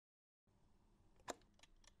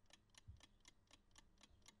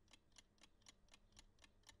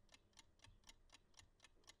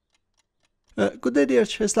Good day dear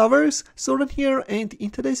chess lovers, Zoran here, and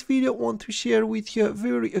in today's video I want to share with you a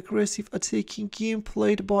very aggressive attacking game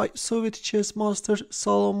played by Soviet chess master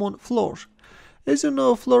Salo Flohr. As you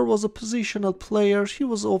know, Flohr was a positional player. He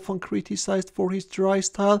was often criticized for his dry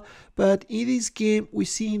style, but in this game we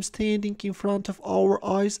see him standing in front of our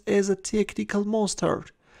eyes as a tactical monster.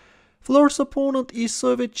 Flohr's opponent is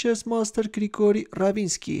Soviet chess master Grigory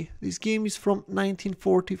Ravinsky. This game is from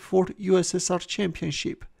 1944 USSR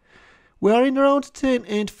Championship. We are in round 10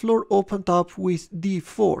 and Flohr opened up with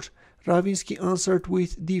d4. Ravinsky answered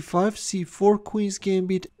with d5, c4, queen's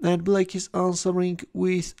gambit, and black is answering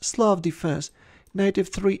with Slav defense. Knight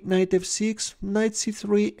f3, knight f6, knight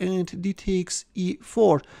c3, and d takes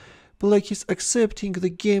e4. Black is accepting the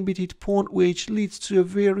gambited pawn, which leads to a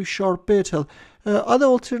very sharp battle. Other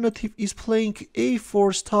alternative is playing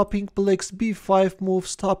a4, stopping black's b5 move,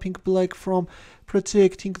 stopping black from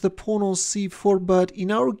protecting the pawn on c4, but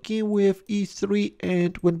in our game we have e3,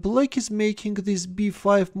 and when black is making this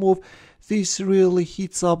b5 move, this really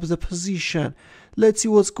heats up the position. Let's see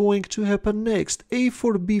what's going to happen next.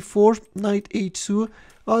 a4, b4, knight a2.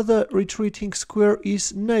 Other retreating square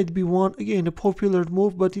is knight b1, again a popular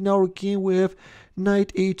move, but in our game we have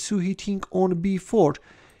knight a2 hitting on b4.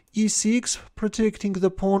 e6, protecting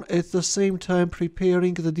the pawn, at the same time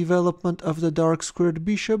preparing the development of the dark squared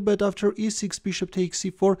bishop, but after e6 bishop takes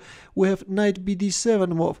c4 we have knight bd7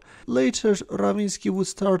 move. Later Ravinsky would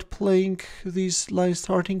start playing this line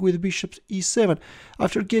starting with bishop e7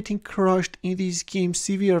 after getting crushed in this game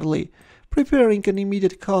severely, preparing an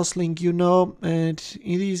immediate castling, you know, and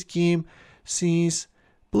in this game, since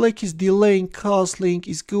black is delaying castling,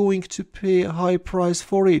 is going to pay a high price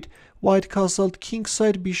for it. White castled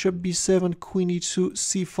kingside, bishop b7, queen e2,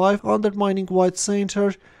 c5, undermining white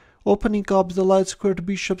center, opening up the light squared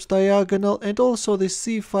bishop's diagonal, and also the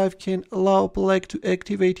c5 can allow black to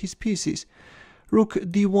activate his pieces. Rook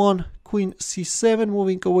d1, queen c7,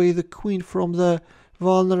 moving away the queen from the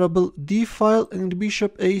vulnerable d file, and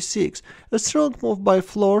bishop a6. A strong move by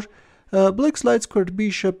Flohr. Black's light squared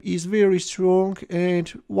bishop is very strong and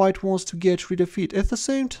white wants to get rid of it. At the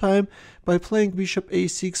same time, by playing bishop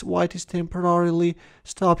a6, white is temporarily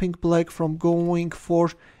stopping black from going for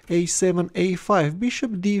a7, a5,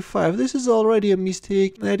 bishop d5. This is already a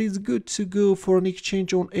mistake, and it's good to go for an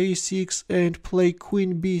exchange on a6 and play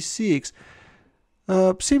queen b6.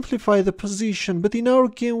 Simplify the position, but in our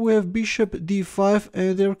game we have bishop d5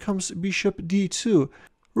 and there comes bishop d2.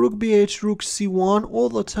 Rook b8, rook c1, all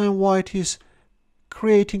the time white is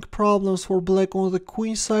creating problems for black on the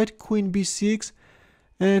queen side, queen b6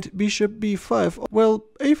 and bishop b5. Well,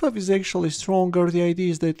 a5 is actually stronger. The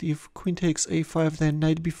idea is that if queen takes a5 then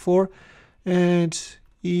knight b4, and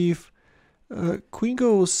if queen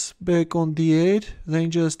goes back on d8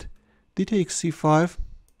 then just d takes c5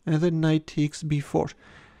 and then knight takes b4.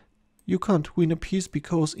 You can't win a piece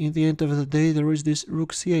because in the end of the day there is this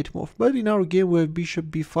rook c8 move. But in our game we have bishop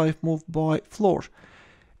b5 move by Flohr.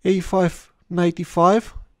 a5, knight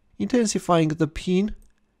e5, intensifying the pin.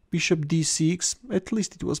 Bishop d6, at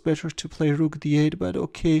least it was better to play rook d8, but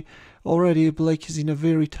okay, already black is in a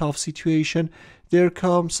very tough situation. There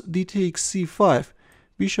comes d takes c5,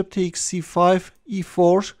 bishop takes c5,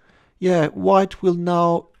 e4. Yeah, white will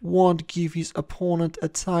now won't give his opponent a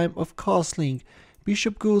time of castling.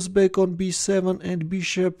 Bishop goes back on b7 and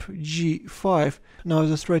bishop g5. Now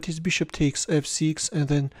the threat is bishop takes f6 and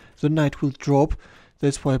then the knight will drop.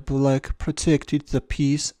 That's why black protected the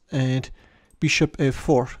piece, and bishop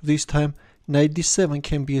f4. This time knight d7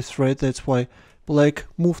 can be a threat. That's why black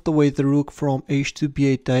moved away the rook from h2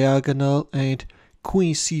 b8 diagonal and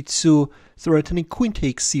queen c2, threatening queen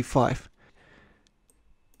takes c5.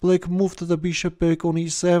 Black moved the bishop back on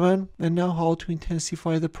e7, and now how to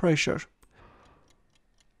intensify the pressure.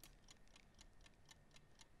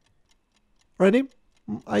 Ready?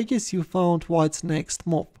 I guess you found white's next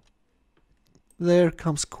move. There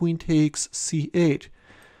comes queen takes c8.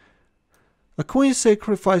 A queen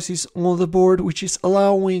sacrifice is on the board, which is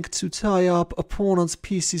allowing to tie up opponent's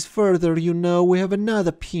pieces further. You know, we have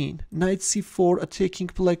another pin. Knight c4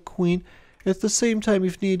 attacking black queen. At the same time,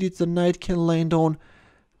 if needed, the knight can land on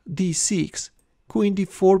d6. Queen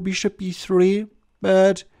d4, bishop e3,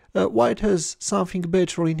 but white has something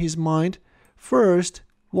better in his mind. First,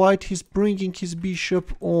 white is bringing his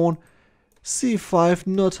bishop on c5,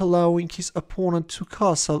 not allowing his opponent to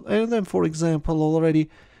castle, and then for example already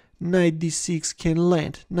knight d6 can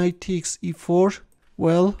land. Knight takes e4,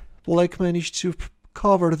 well, black managed to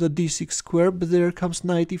cover the d6 square, but there comes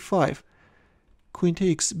knight e5. Queen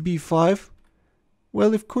takes b5,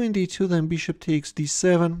 well, if queen d2 then bishop takes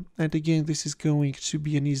d7, and again this is going to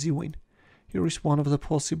be an easy win. Here is one of the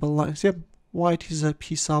possible lines. Yep, white is a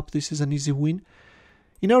piece up. This is an easy win.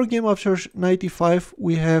 In our game after knight e5,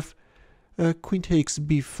 we have queen takes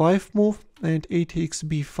b5 move and a takes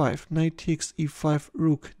b5. Knight takes e5,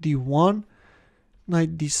 rook d1,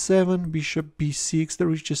 knight d7, bishop b6. There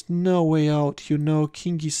is just no way out, you know.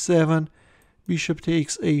 King e7, bishop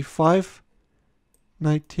takes a5,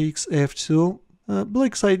 knight takes f2.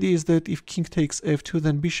 Black's idea is that if king takes f2,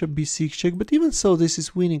 then bishop b6 check, but even so, this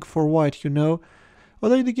is winning for white, you know.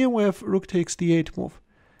 Although in the game we have rook takes d8 move,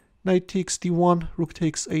 knight takes d1, rook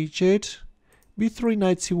takes h8, b3,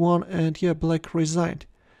 knight c1, and yeah, black resigned.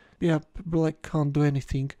 Yeah, black can't do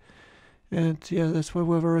anything. And yeah, that's why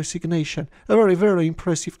we have a resignation. A very, very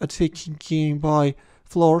impressive attacking game by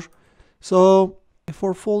Flohr. So,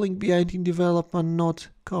 for falling behind in development, not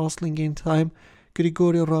castling in time,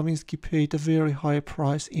 Grigory Ravinsky paid a very high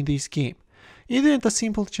price in this game. In the end, a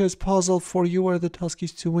simple chess puzzle for you where the task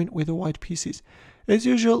is to win with the white pieces. As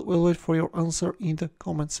usual, we'll wait for your answer in the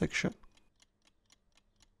comment section.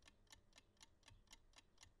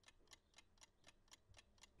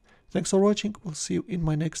 Thanks for watching, we'll see you in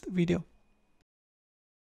my next video.